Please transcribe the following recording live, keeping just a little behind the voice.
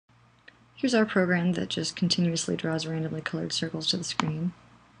Here's our program that just continuously draws randomly colored circles to the screen.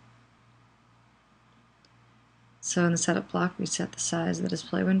 So in the setup block, we set the size of the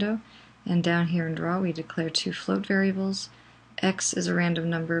display window, and down here in draw, we declare two float variables. X is a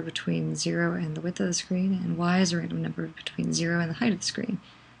random number between 0 and the width of the screen, and Y is a random number between 0 and the height of the screen.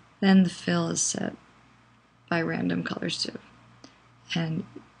 Then the fill is set by random colors too. And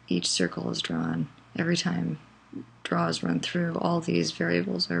each circle is drawn. Every time draw is run through, all these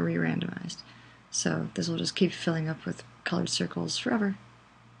variables are re-randomized. So this will just keep filling up with colored circles forever.